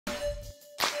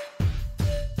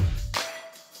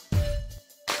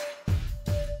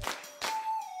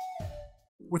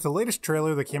With the latest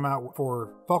trailer that came out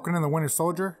for Falcon and the Winter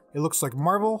Soldier, it looks like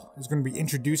Marvel is going to be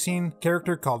introducing a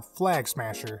character called Flag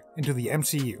Smasher into the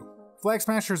MCU. Flag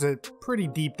Smasher is a pretty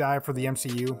deep dive for the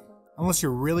MCU. Unless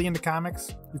you're really into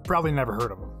comics, you've probably never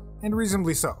heard of him. And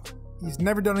reasonably so. He's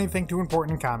never done anything too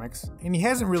important in comics, and he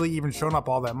hasn't really even shown up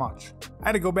all that much. I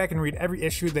had to go back and read every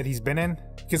issue that he's been in,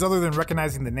 because other than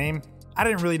recognizing the name, I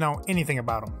didn't really know anything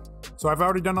about him. So I've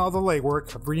already done all the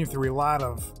legwork of reading through a lot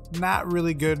of not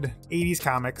really good 80s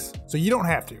comics, so you don't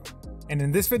have to. And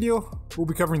in this video, we'll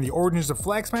be covering the origins of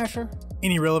Flag Smasher,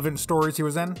 any relevant stories he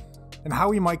was in, and how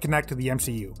he might connect to the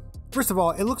MCU. First of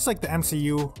all, it looks like the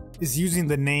MCU is using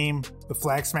the name, the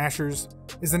Flag Smashers,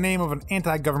 as the name of an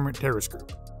anti-government terrorist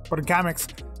group. But in comics,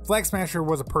 Flag Smasher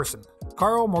was a person,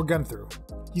 Carl Morgenthau.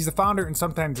 He's the founder and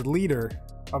sometimes leader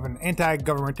of an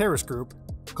anti-government terrorist group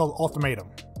called Ultimatum,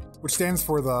 which stands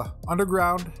for the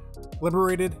Underground,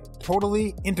 Liberated,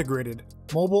 Totally Integrated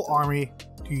Mobile Army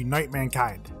to Unite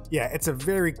Mankind. Yeah, it's a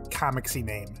very comicsy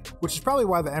name, which is probably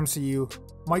why the MCU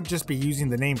might just be using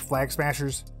the name Flag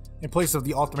Smashers in place of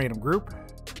the Ultimatum group,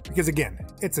 because again,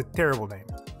 it's a terrible name.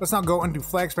 Let's now go into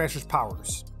Flag Smasher's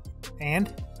powers.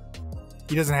 And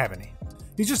he doesn't have any.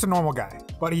 He's just a normal guy,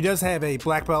 but he does have a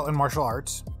black belt in martial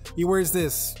arts. He wears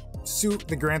this suit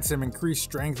that grants him increased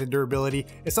strength and durability.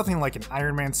 It's something like an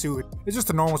Iron Man suit. It's just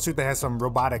a normal suit that has some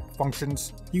robotic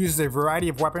functions. He uses a variety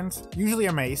of weapons, usually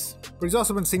a mace, but he's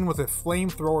also been seen with a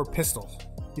flamethrower pistol.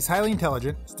 He's highly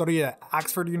intelligent, studied at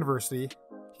Oxford University.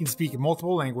 He can speak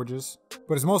multiple languages,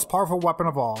 but his most powerful weapon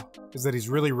of all is that he's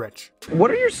really rich.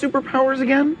 What are your superpowers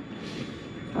again?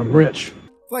 I'm rich.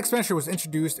 Flag Smasher was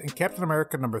introduced in Captain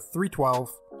America number 312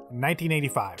 in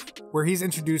 1985, where he's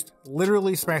introduced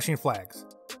literally smashing flags,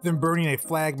 then burning a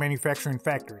flag manufacturing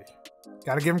factory.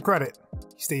 Gotta give him credit,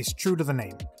 he stays true to the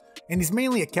name. And he's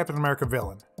mainly a Captain America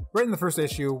villain. Right in the first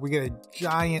issue, we get a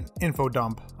giant info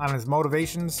dump on his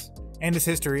motivations and his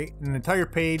history, and an entire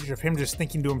page of him just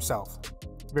thinking to himself.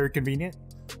 Very convenient.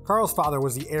 Carl's father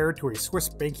was the heir to a Swiss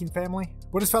banking family,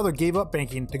 but his father gave up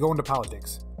banking to go into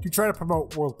politics, to try to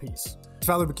promote world peace. His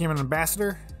father became an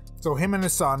ambassador, so him and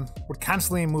his son would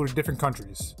constantly move to different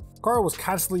countries. Carl was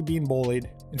constantly being bullied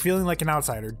and feeling like an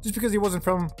outsider just because he wasn't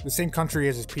from the same country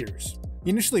as his peers. He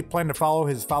initially planned to follow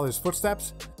his father's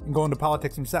footsteps and go into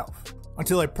politics himself,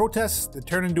 until a protest that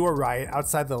turned into a riot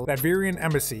outside the Bavarian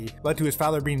embassy led to his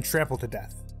father being trampled to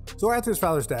death. So after his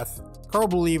father's death, Carl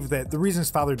believed that the reason his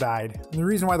father died, and the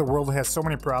reason why the world has so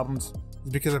many problems,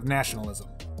 is because of nationalism.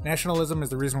 Nationalism is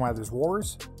the reason why there's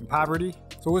wars and poverty,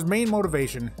 so his main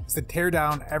motivation is to tear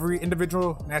down every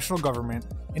individual national government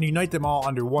and unite them all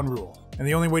under one rule. And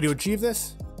the only way to achieve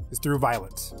this is through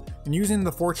violence. And using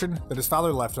the fortune that his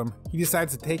father left him, he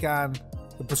decides to take on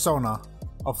the persona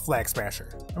of Flag Smasher.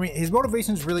 I mean, his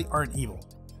motivations really aren't evil.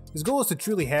 His goal is to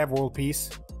truly have world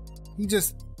peace. He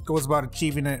just goes about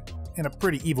achieving it in a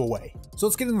pretty evil way. So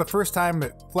let's get into the first time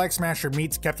that Flag Smasher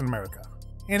meets Captain America.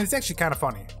 And it's actually kind of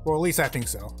funny. Well, at least I think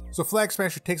so. So Flag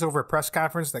Smasher takes over a press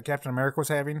conference that Captain America was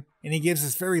having, and he gives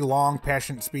this very long,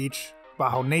 passionate speech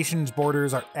about how nations'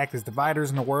 borders act as dividers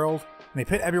in the world, and they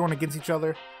pit everyone against each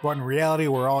other, but in reality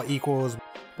we're all equals.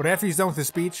 But after he's done with his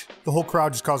speech, the whole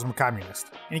crowd just calls him a communist.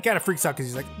 And he kind of freaks out because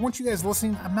he's like, weren't you guys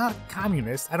listening? I'm not a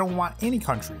communist. I don't want any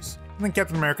countries. And then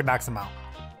Captain America knocks him out.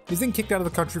 He's then kicked out of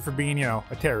the country for being, a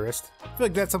terrorist. I feel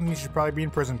like that's something he should probably be in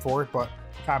prison for, but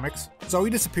comics. So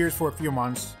he disappears for a few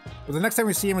months, but the next time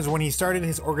we see him is when he started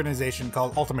his organization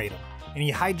called Ultimatum, and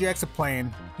he hijacks a plane,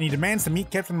 and he demands to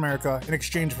meet Captain America in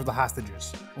exchange for the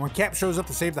hostages. And when Cap shows up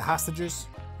to save the hostages,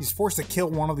 he's forced to kill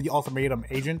one of the Ultimatum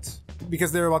agents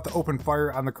because they're about to open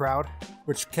fire on the crowd,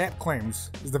 which Cap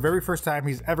claims is the very first time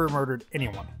he's ever murdered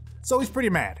anyone. So he's pretty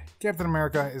mad. Captain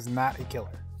America is not a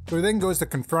killer. So he then goes to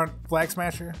confront Flag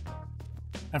Smasher,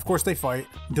 and of course they fight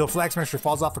until Flag Smasher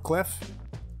falls off a cliff,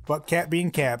 but Cap being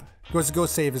Cap goes to go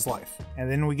save his life. And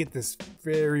then we get this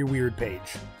very weird page.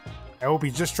 I hope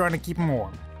he's just trying to keep him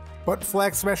warm. But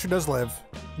Flag Smasher does live,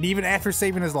 and even after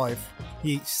saving his life,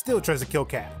 he still tries to kill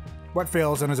Cap, but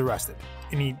fails and is arrested.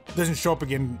 And he doesn't show up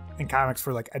again in comics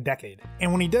for like a decade.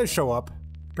 And when he does show up,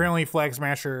 apparently Flag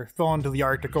Smasher fell into the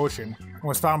Arctic Ocean and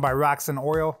was found by Roxxon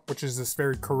Oil, which is this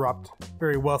very corrupt,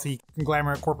 very wealthy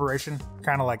conglomerate corporation,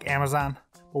 kind of like Amazon.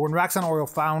 But when Roxxon Oil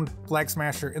found Flag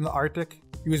Smasher in the Arctic,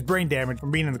 he was brain damaged from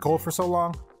being in the cold for so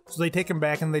long, so they take him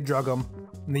back and they drug him,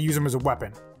 and they use him as a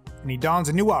weapon. And he dons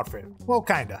a new outfit. Well,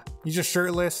 kinda. He's just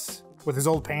shirtless, with his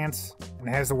old pants, and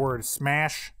it has the word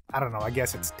SMASH. I don't know, I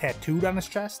guess it's tattooed on his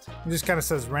chest. It just kind of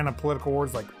says random political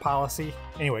words like policy.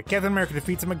 Anyway, Captain America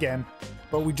defeats him again,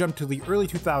 but we jump to the early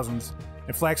 2000s,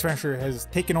 and Flag Smasher has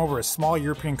taken over a small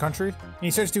European country, and he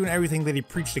starts doing everything that he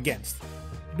preached against.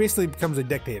 basically becomes a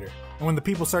dictator, and when the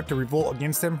people start to revolt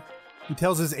against him, he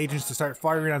tells his agents to start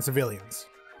firing on civilians.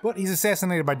 But he's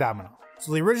assassinated by Domino,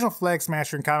 so the original Flag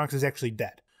Smasher in comics is actually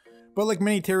dead. But like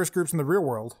many terrorist groups in the real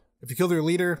world, if you kill their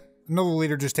leader, another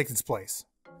leader just takes its place.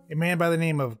 A man by the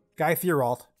name of Guy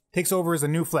Thieralt takes over as a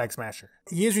new Flag Smasher.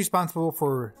 He is responsible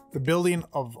for the building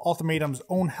of Ultimatum's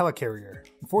own helicarrier.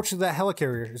 Unfortunately, that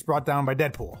helicarrier is brought down by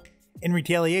Deadpool. In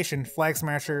retaliation, Flag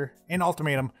Smasher and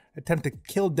Ultimatum attempt to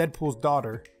kill Deadpool's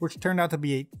daughter, which turned out to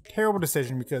be a terrible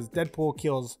decision because Deadpool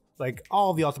kills like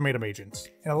all of the Ultimatum agents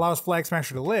and allows Flag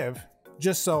Smasher to live,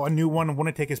 just so a new one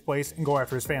wouldn't take his place and go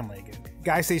after his family again.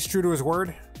 Guy stays true to his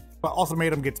word, but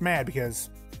Ultimatum gets mad because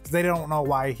they don't know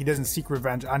why he doesn't seek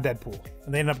revenge on Deadpool.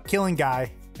 And they end up killing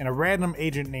Guy, and a random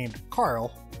agent named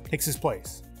Carl takes his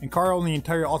place. And Carl and the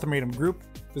entire Ultimatum group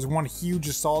does one huge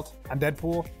assault on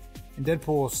Deadpool, and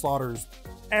Deadpool slaughters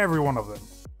every one of them.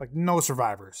 Like, no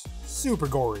survivors. Super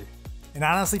gory. And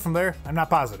honestly, from there, I'm not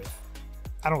positive.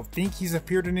 I don't think he's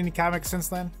appeared in any comics since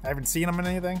then. I haven't seen him in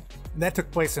anything. And that took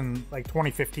place in like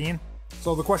 2015.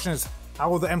 So the question is, how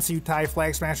will the MCU tie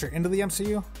Flag Smasher into the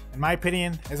MCU? In my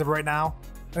opinion, as of right now,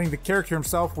 I think the character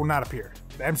himself will not appear.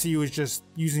 The MCU is just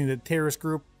using the terrorist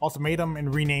group Ultimatum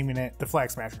and renaming it the Flag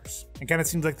Smashers. It kind of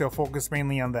seems like they'll focus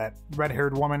mainly on that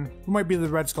red-haired woman who might be the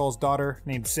Red Skull's daughter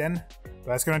named Sin. But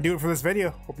that's going to do it for this video.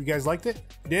 Hope you guys liked it.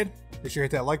 If you did, make sure you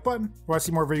hit that like button. If you want to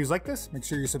see more videos like this, make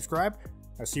sure you subscribe.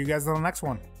 I'll see you guys on the next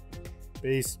one.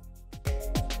 Peace.